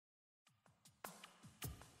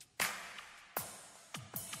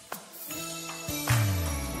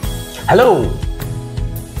Hello,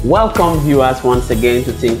 welcome viewers once again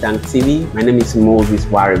to Think Tank TV. My name is Moses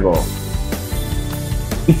Warigo.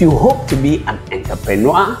 If you hope to be an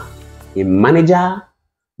entrepreneur, a manager,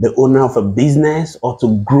 the owner of a business, or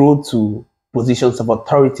to grow to positions of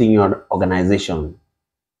authority in your organization,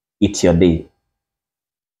 it's your day.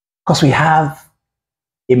 Because we have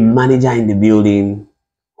a manager in the building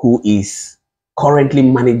who is currently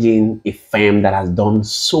managing a firm that has done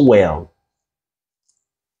so well.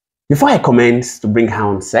 Before I commence to bring her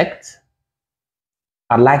on set,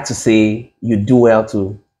 I'd like to say you do well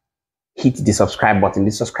to hit the subscribe button.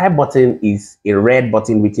 The subscribe button is a red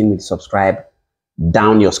button written with subscribe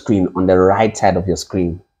down your screen on the right side of your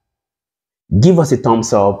screen. Give us a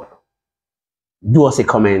thumbs up, do us a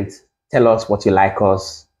comment, tell us what you like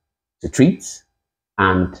us to treat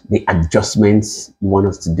and the adjustments you want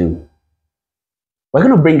us to do. We're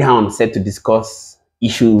going to bring her on set to discuss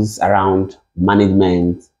issues around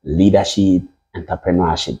management, leadership,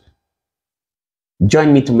 entrepreneurship.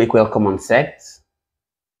 Join me to make welcome on set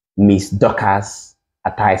Miss Dorcas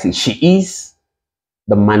Ataisi. She is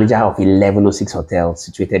the manager of 1106 Hotel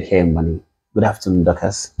situated here in Bonny. Good afternoon,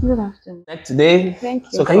 Dorcas. Good afternoon. Today, thank you.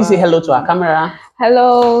 So can you say hello to our camera?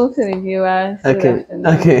 Hello to the viewers. Okay.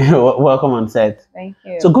 Okay. Welcome on set. Thank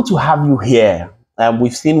you. So good to have you here.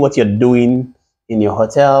 We've seen what you're doing in your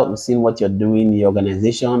hotel. We've seen what you're doing in your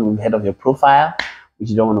organization. We've heard of your profile, which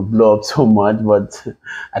you don't want to blow up so much, but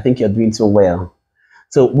I think you're doing so well.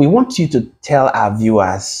 So we want you to tell our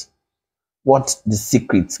viewers what's the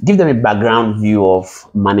secret. Give them a background view of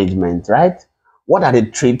management, right? What are the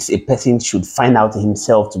traits a person should find out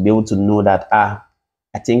himself to be able to know that, I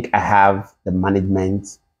think I have the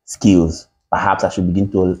management skills. Perhaps I should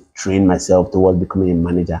begin to train myself towards becoming a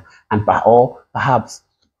manager. And perhaps,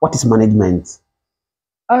 what is management?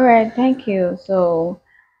 All right, thank you. So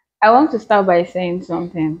I want to start by saying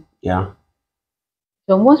something. Yeah.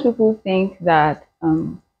 So most people think that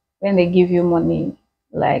when they give you money,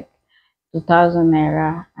 like 2,000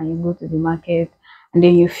 naira, and you go to the market, and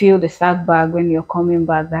then you feel the sack bag when you're coming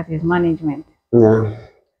back, that is management. Yeah.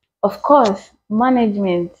 Of course,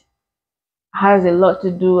 management has a lot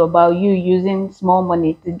to do about you using small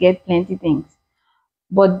money to get plenty things.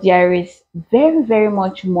 But there is very, very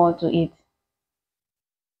much more to it.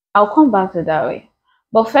 I'll come back to that way.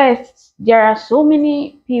 But first, there are so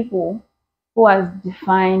many people who have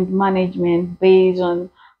defined management based on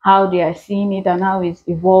how they are seeing it and how it's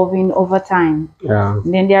evolving over time. Yeah.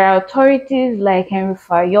 And then there are authorities like Henry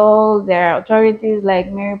Fayol, there are authorities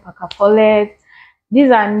like Mary Parker Follett.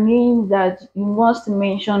 These are names that you must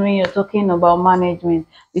mention when you're talking about management.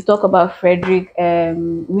 We talk about Frederick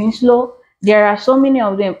Winslow. There are so many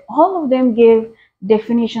of them. All of them gave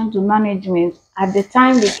definition to management at the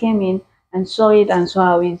time they came in and saw it and saw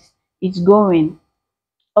how it's going.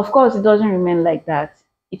 Of course, it doesn't remain like that.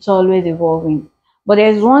 It's always evolving. But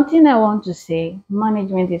there's one thing I want to say.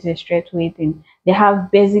 Management is a straightforward thing. They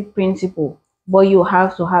have basic principle, but you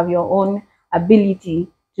have to have your own ability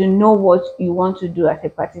to know what you want to do at a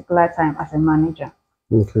particular time as a manager.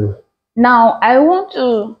 Okay. Now, I want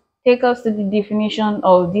to take us to the definition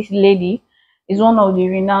of this lady. Is one of the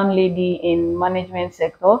renowned lady in management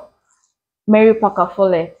sector, Mary Parker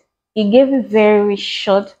Follett. He gave a very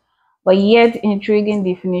short but yet intriguing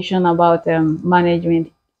definition about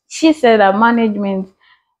management. She said that management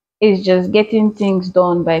is just getting things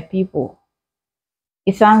done by people.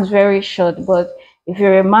 It sounds very short, but if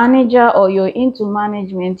you're a manager or you're into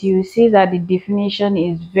management, you see that the definition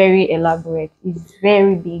is very elaborate. It's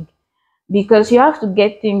very big because you have to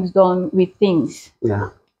get things done with things.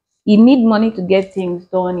 Yeah. You need money to get things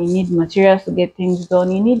done. You need materials to get things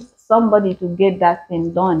done. You need somebody to get that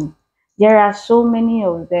thing done. There are so many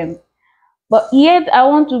of them. But yet, I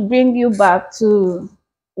want to bring you back to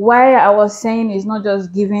why I was saying it's not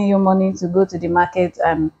just giving you money to go to the market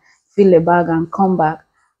and fill a bag and come back.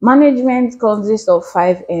 Management consists of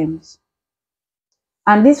 5 M's.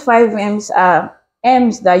 And these 5 M's are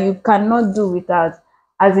M's that you cannot do without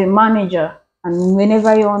as a manager and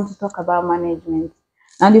whenever you want to talk about management.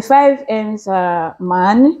 And the 5 M's are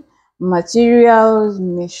man, materials,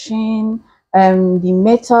 machine, the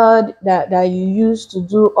method that you use to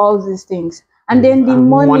do all these things. And then the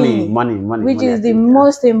money, which is the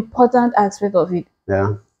most important aspect of it.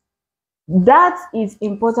 Yeah. That is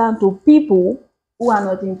important to people who are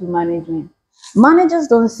not into management. Managers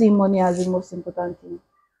don't see money as the most important thing.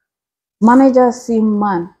 Managers see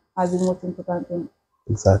man as the most important thing.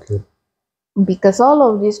 Exactly. Because all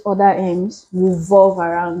of these other aims revolve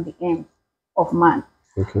around the aim of man.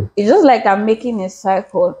 Okay. It's just like I'm making a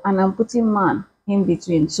cycle and I'm putting man in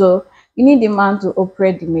between. So you need the man to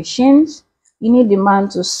operate the machines, You need the man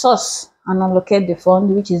to source and allocate the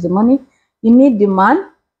fund, which is the money. You need the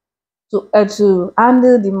man to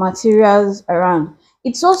handle the materials around.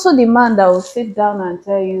 It's also the man that will sit down and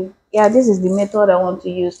tell you, yeah, this is the method I want to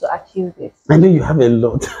use to achieve this. I know you have a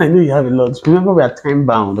lot. I know you have a lot. Remember, we are time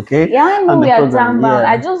bound, okay? Yeah, I know On the we are program, time bound.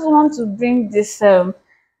 yeah. I just want to bring this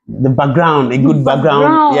The background, a good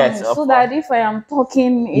background, yes. so that if I am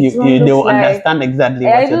talking, it you, won't they look will like understand exactly I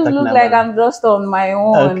what you're just talking look about. like I'm just on my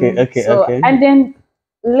own. Okay. And then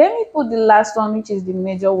let me put the last one, which is the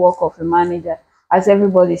major work of a manager, as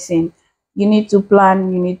everybody's saying. You need to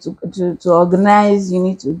plan, you need to organize, you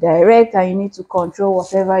need to direct, and you need to control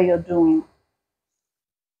whatever you're doing.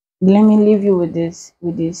 Let me leave you with this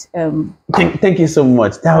Thank you so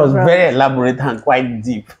much. That was background. very elaborate and quite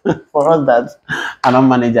deep for us that are not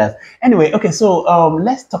managers. Anyway, okay, so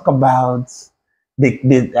let's talk about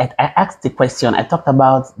I asked the question. I talked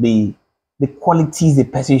about the qualities a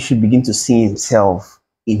person should begin to see himself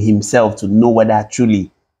in himself to know whether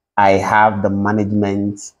truly I have the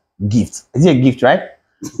management gift. Is it a gift, right?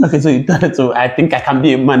 Okay, so I think I can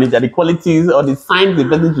be a manager. The qualities or the signs the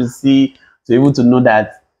person should see to be able to know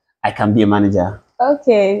that I can be a manager.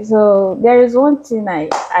 Okay, so there is one thing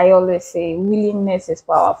I always say: willingness is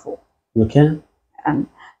powerful. Okay. And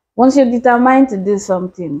once you're determined to do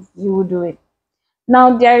something, you will do it.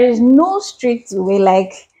 Now there is no strict way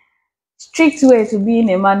to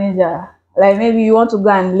being a manager. Like maybe you want to go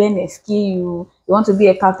and learn a skill, you want to be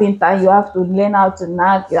a carpenter, you have to learn how to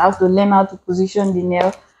knack, you have to learn how to position the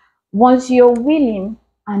nail. Once you're willing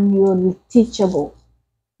and you're teachable,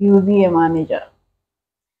 you will be a manager.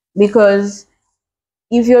 Because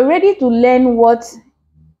if you're ready to learn what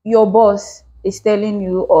your boss is telling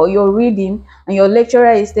you, or you're reading and your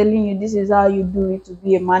lecturer is telling you this is how you do it to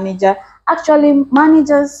be a manager, actually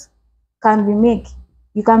managers can be made.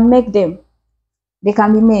 You can make them. They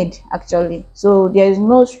can be made actually. So there is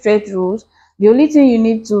no straight rules. The only thing you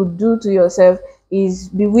need to do to yourself is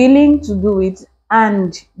be willing to do it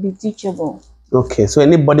and be teachable. Okay, so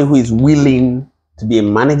anybody who is willing to be a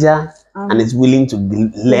manager and is willing to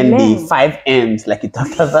learn the 5 M's like you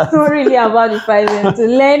talked about. It's not really about the 5 M's. To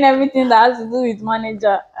learn everything that has to do with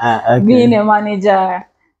manager, Okay. being a manager,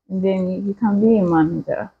 then you can be a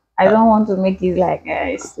manager. I don't want to make it like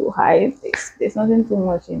it's too high. There's nothing too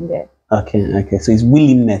much in there. Okay. So his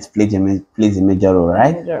willingness plays a major role,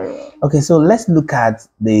 right? Major role. Okay, so let's look at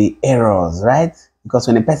the errors, right? Because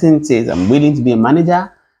when a person says, I'm willing to be a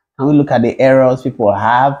manager, can we look at the errors people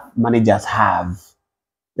have, managers have?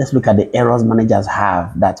 Let's look at the errors managers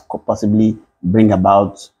have that could possibly bring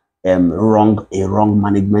about a wrong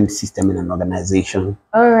management system in an organization.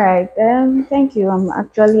 All right. Thank you. I'm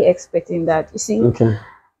actually expecting that. You see, okay.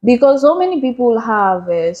 Because so many people have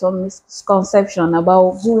some misconception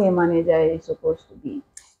about who a manager is supposed to be.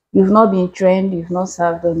 You've not been trained, you've not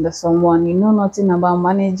served under someone, you know nothing about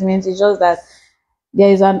management. It's just that there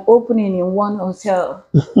is an opening in one hotel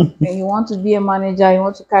and you want to be a manager, you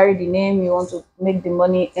want to carry the name, you want to make the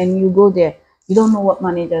money, and you go there. You don't know what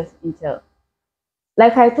managers entail.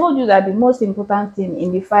 Like I told you that the most important thing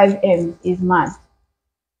in the 5 M's is man.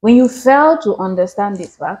 When you fail to understand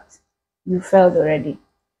this fact, you failed already.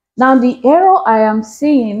 Now, the error I am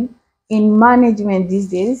seeing in management these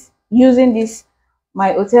days, using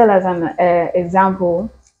my hotel as an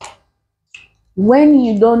example, when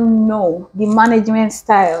you don't know the management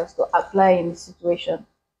styles to apply in the situation,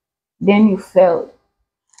 then you failed.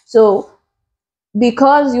 So,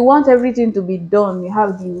 because you want everything to be done, you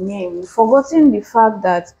have the name, you've forgotten the fact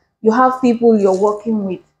that you have people you're working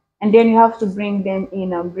with, and then you have to bring them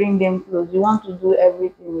in and bring them close. You want to do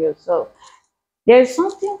everything yourself. There's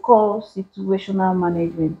something called situational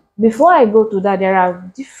management. Before I go to that, there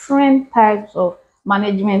are different types of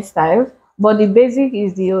management styles, but the basic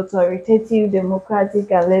is the authoritative, democratic,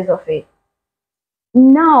 and laissez-faire.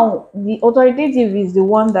 Now, the authoritative is the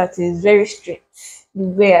one that is very strict, the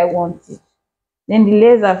way I want it. Then the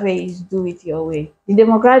laissez-faire is do it your way. The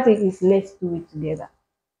democratic is let's do it together,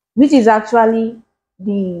 which is actually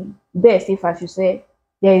the best, if I should say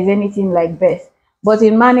there is anything like best. But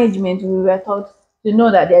in management, we were taught to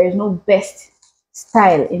know that there is no best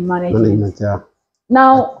style in management. Yeah.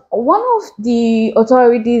 Now, one of the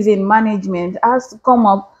authorities in management has to come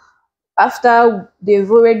up after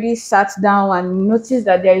they've already sat down and noticed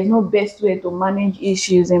that there is no best way to manage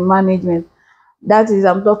issues in management. That is,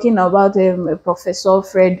 I'm talking about Professor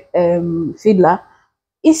Fred Fiedler.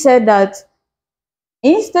 He said that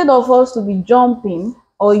instead of us to be jumping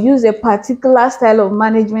or use a particular style of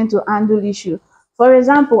management to handle issue. For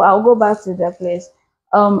example, I'll go back to the place.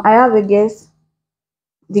 I have a guest.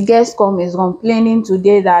 The guest is complaining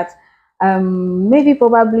today that maybe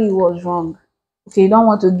probably he was wrong. Okay, you don't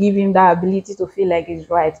want to give him that ability to feel like he's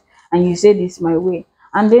right, and you say this my way,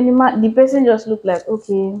 and then the person just look like,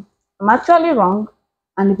 okay, I'm actually wrong,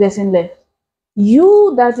 and the person left.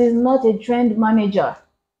 You that is not a trained manager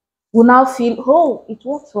will now feel, oh, it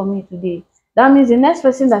worked for me today. That means the next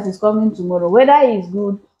person that is coming tomorrow, whether he is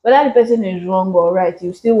good, whether the person is wrong or right,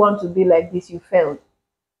 you still want to be like this. You failed,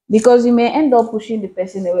 because you may end up pushing the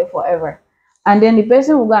person away forever. And then the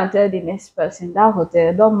person will go and tell the next person, that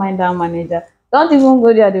hotel, don't mind that manager. Don't even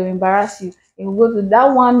go there, they will embarrass you. You will go to that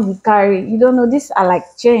one you carry. You don't know, these are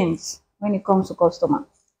like chains when it comes to customer.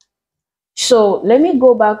 So let me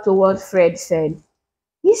go back to what Fred said.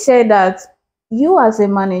 He said that you as a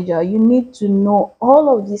manager, you need to know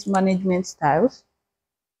all of these management styles.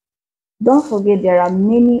 Don't forget there are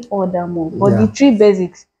many other more, but the three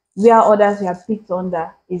basics where others we are picked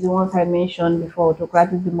under is the ones I mentioned before: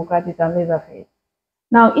 autocratic, democratic, and laissez-faire.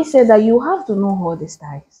 Now he said that you have to know all the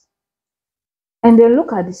styles and then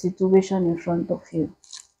look at the situation in front of you.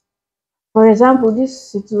 For example,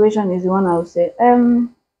 this situation is the one I would say,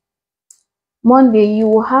 Monday, you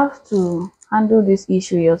will have to handle this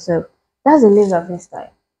issue yourself. That's a laissez-faire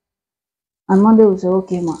style. And Monday will say,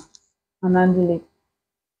 okay, ma, and handle it.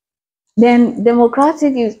 Then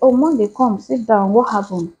democratic is, oh, Monday, come, sit down. What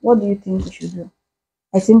happened? What do you think we should do?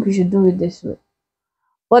 I think we should do it this way.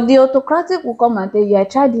 But the autocratic will come and tell you, I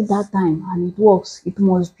tried it that time and it works. It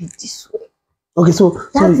must be this way. Okay, so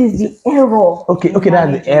that is the error. Okay,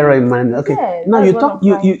 that's the error in management. Okay, yeah, now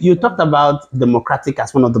you talked about democratic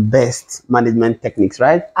as one of the best management techniques,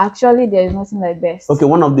 right? Actually, there is nothing like best. Okay,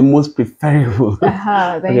 one of the most preferable.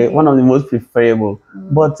 Okay, one of the most preferable.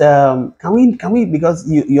 But can we because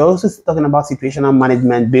you're also talking about situational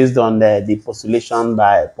management based on the postulation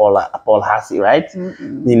by Paul Hasse, right?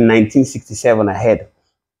 In 1967 ahead.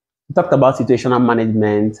 We talked about situational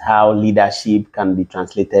management, how leadership can be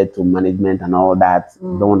translated to management and all that.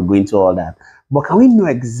 Don't want to go into all that. But can we know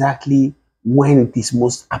exactly when it is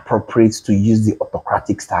most appropriate to use the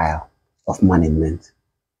autocratic style of management?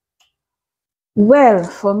 Well,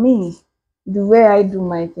 for me, the way I do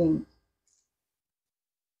my thing,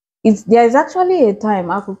 there is actually a time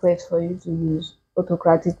appropriate for you to use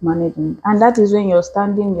autocratic management. And that is when you're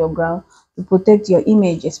standing your ground to protect your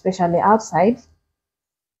image, especially outside.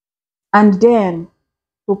 And then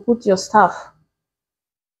to put your staff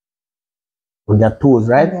on their toes,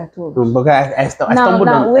 right? On their toes. Because I stumbled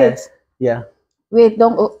on wait. Yeah. Wait.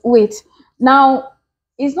 Now,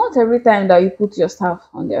 it's not every time that you put your staff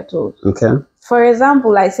on their toes. Okay. For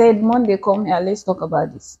example, I said, Monday, come here, let's talk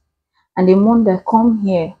about this. And the Monday, come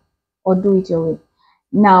here or do it your way.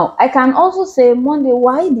 Now, I can also say, Monday,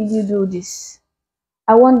 why did you do this?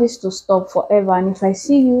 I want this to stop forever. And if I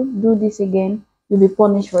see you do this again, you'll be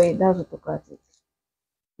punished for it. That's autocratic.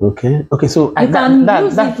 Okay. So you can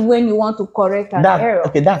use it when you want to correct an error.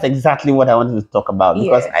 Okay, that's exactly what I wanted to talk about,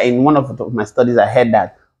 because in one of my studies I heard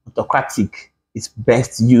that autocratic is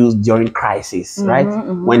best used during crisis, right?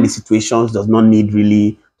 When the situations does not need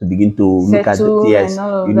really to begin to look at the tears.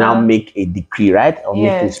 You now make a decree, right? Or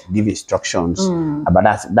give instructions. But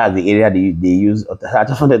that's the area they use. I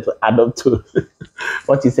just wanted to add up to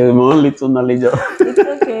what you say. My own little knowledge of. It's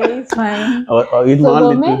okay, it's fine.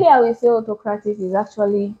 But mainly I will say autocratic is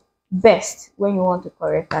actually best when you want to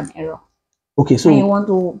correct an error. Okay, so when you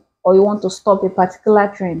want to stop a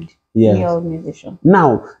particular trend in your organization.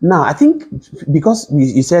 Now, I think because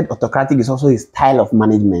you said autocratic is also a style of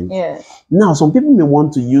management. Now, some people may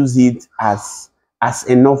want to use it as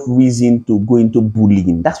enough reason to go into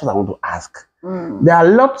bullying. That's what I want to ask. There are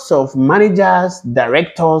lots of managers,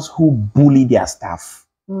 directors who bully their staff.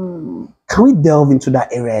 Can we delve into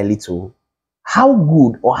that area a little? How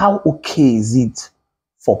good or how okay is it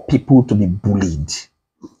for people to be bullied?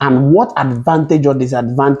 And what advantage or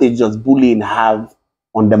disadvantage does bullying have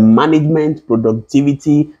on the management,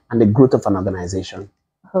 productivity, and the growth of an organization?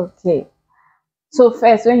 Okay. So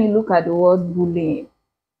first, when you look at the word bullying,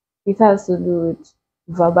 it has to do with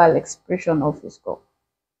verbal expression of a score.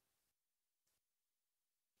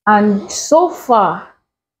 And so far,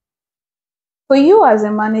 for you as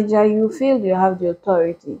a manager, you feel you have the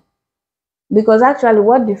authority. Because actually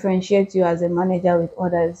what differentiates you as a manager with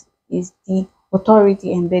others is the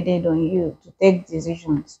authority embedded on you to take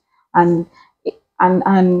decisions. And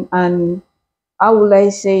how will I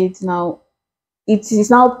say it now? It is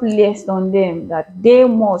now placed on them that they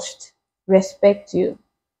must respect you.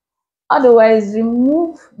 Otherwise,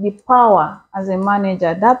 remove the power as a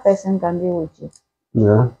manager, that person can deal with you.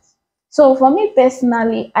 Yeah. So for me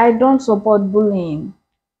personally, I don't support bullying.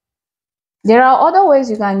 There are other ways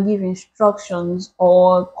you can give instructions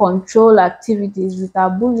or control activities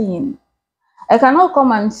without bullying. I cannot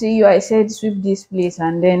come and see you. I said sweep this place,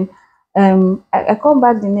 and then I come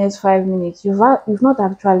back the next 5 minutes. You've not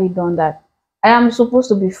actually done that. I am supposed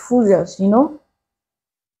to be furious, you know.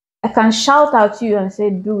 I can shout at you and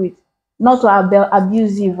say do it, not to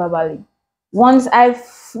abuse you verbally. Once I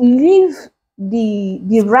leave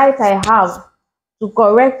the right I have to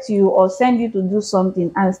correct you or send you to do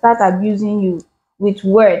something and start abusing you with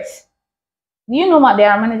words, do you know what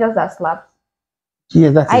there are managers that slap?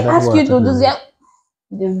 Yes, that's I exactly ask you to do that,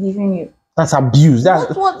 they've given you. That's abuse. That's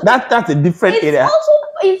a different It's area.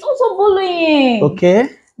 It's also bullying. Okay.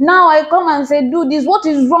 Now I come and say, do this. What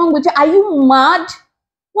is wrong with you? Are you mad?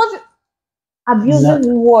 What?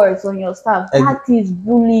 Abusing words on your staff. That is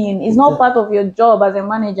bullying. It's not part of your job as a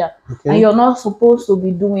manager. Okay. And you're not supposed to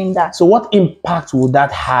be doing that. So what impact would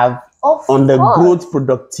that have on the growth,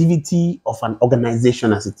 productivity of an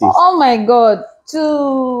organization as it is? Oh my God.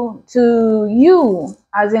 To you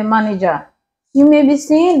as a manager, you may be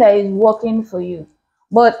saying that it's working for you.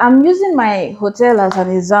 But I'm using my hotel as an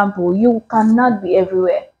example. You cannot be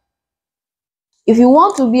everywhere. If you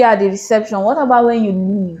want to be at the reception, what about when you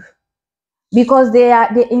leave? Because they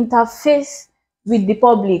interface with the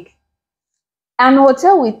public. An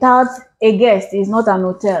hotel without a guest is not an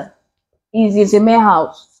hotel. It's a mere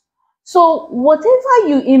house. So whatever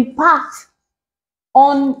you impact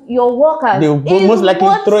on your workers, they will most likely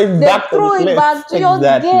throw it back to your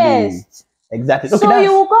guests. Exactly. So okay,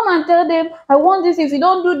 you will come and tell them, I want this. If you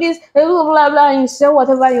don't do this, blah, blah, blah, and you say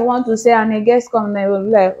whatever you want to say, and a guest comes and they will be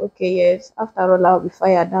like, okay, yes, after all, I'll be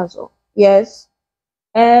fired, that's all. Yes.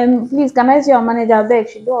 Please, can I see your manager back?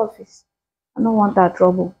 She do office. I don't want that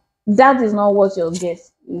trouble. That is not what your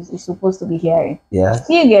guest is supposed to be hearing. Yeah.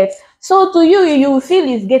 You get. So to you feel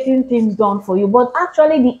it's getting things done for you, but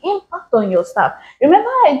actually the impact on your staff. Remember,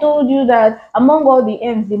 I told you that among all the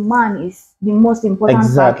M's, the man is the most important.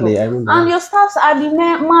 Exactly. factor. I remember. And your staffs are the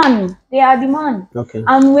man. They are the man. Okay.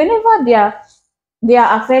 And whenever they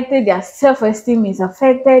are affected, their self-esteem is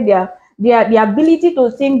affected. Their ability to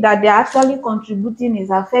think that they're actually contributing is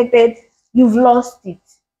affected. You've lost it.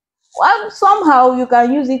 Well, somehow you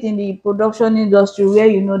can use it in the production industry, where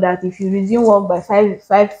you know that if you resume work by 5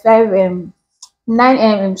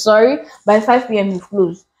 p.m. you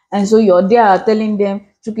close, and so you're there telling them,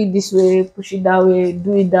 took it this way, push it that way,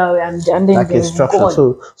 do it that way, and then like instruction.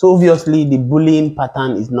 So obviously the bullying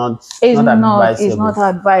pattern is not advisable. It's not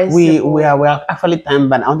advisable. We are actually time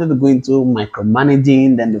bound. I wanted to go into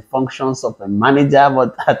micromanaging, then the functions of a manager,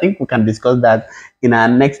 but I think we can discuss that in our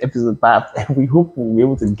next episode. Perhaps we hope we'll be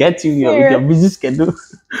able to get you with your busy schedule,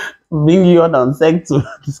 bring you on set to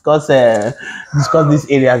discuss these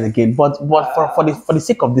areas again. But for the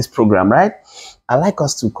sake of this program, right? I'd like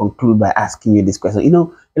us to conclude by asking you this question. You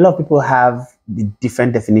know, a lot of people have the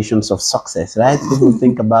different definitions of success, right? People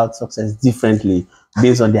think about success differently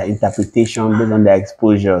based on their interpretation, based on their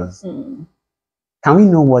exposures. Mm. Can we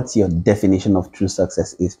know what your definition of true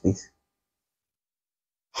success is, please?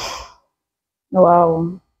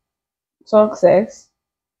 Wow. Success.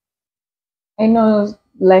 I know,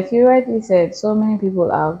 like you rightly said, so many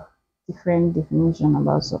people have different definition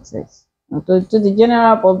about success. To the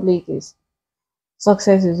general public,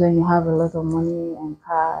 success is when you have a lot of money and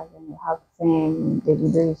cars and you have fame, they'll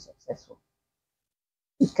be very successful.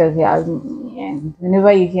 Because and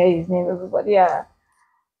whenever you hear his name, everybody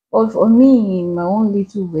But for me, in my own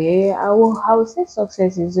little way, I would say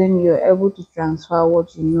success is when you're able to transfer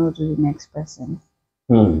what you know to the next person.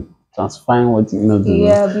 Transferring what you know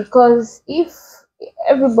to because if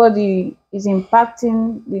everybody is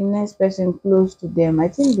impacting the next person close to them, I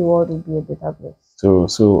think the world will be a better place.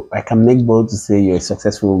 So I can make bold to say you're a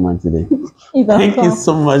successful woman today. Thank you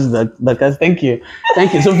so much, Dorcas. Thank you.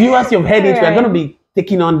 So viewers, you've heard it. We're going to be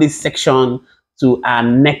taking on this section to our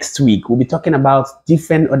next week. We'll be talking about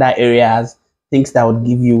different other areas, things that would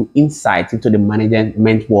give you insight into the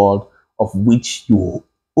management world of which you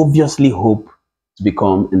obviously hope to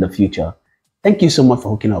become in the future. Thank you so much for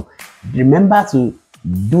hooking up. Remember to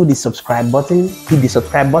do the subscribe button, hit the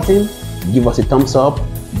subscribe button, give us a thumbs up,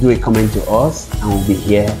 do a comment to us, and we'll be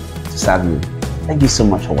here to serve you. Thank you so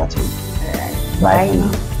much for watching. Bye for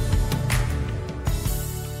now.